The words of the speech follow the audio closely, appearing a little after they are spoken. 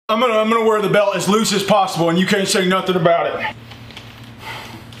I'm gonna wear the belt as loose as possible and you can't say nothing about it.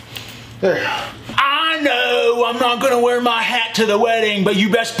 There. I know I'm not gonna wear my hat to the wedding, but you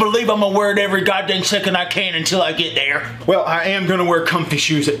best believe I'm gonna wear it every goddamn second I can until I get there. Well, I am gonna wear comfy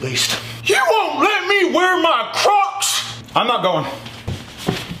shoes at least. You won't let me wear my Crocs! I'm not going.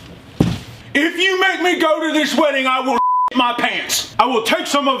 If you make me go to this wedding, I will my pants. I will take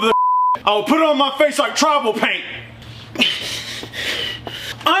some of the I will put it on my face like tribal paint.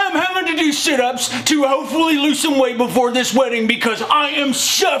 I am having to do sit-ups to hopefully lose some weight before this wedding because I am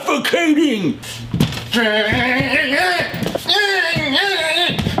suffocating.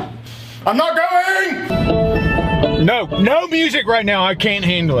 I'm not going. No music right now. I can't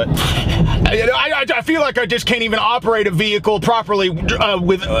handle it. I feel like I just can't even operate a vehicle properly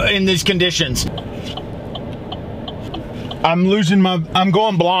in these conditions. I'm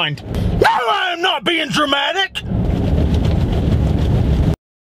going blind. No, I am not being dramatic.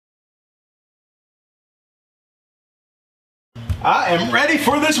 I am ready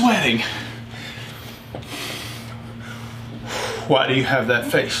for this wedding. Why do you have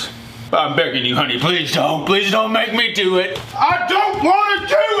that face? I'm begging you, honey, please don't make me do it. I don't want to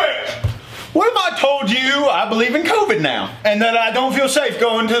do it! What if I told you I believe in COVID now, and that I don't feel safe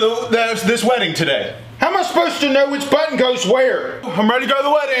going to this wedding today? How am I supposed to know which button goes where? I'm ready to go to the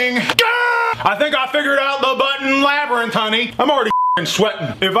wedding. I think I figured out the button labyrinth, honey. I'm already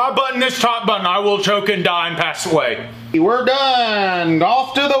sweating. If I button this top button, I will choke and die and pass away. We're done.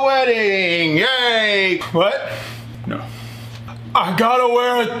 Off to the wedding. Yay. What? No. I gotta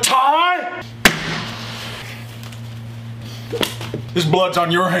wear a tie? This blood's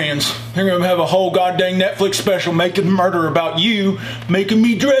on your hands. They're gonna have a whole goddamn Netflix special making a murder about you, making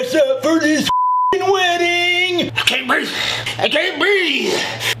me dress up for this wedding. I can't breathe. I can't breathe.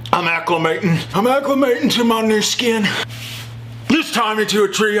 I'm acclimating to my new skin. Just tie me to a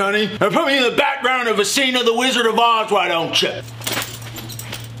tree, honey, and put me in the background of a scene of The Wizard of Oz, why don't you?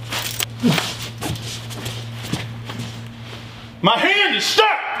 My hand is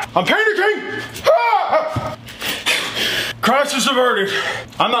stuck! I'm panicking! Ah! Crisis averted.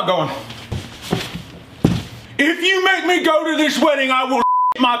 I'm not going. If you make me go to this wedding, I will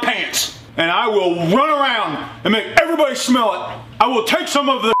my pants. And I will run around and make everybody smell it. I will take some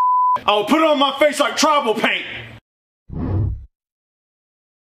of the I will put it on my face like tribal paint.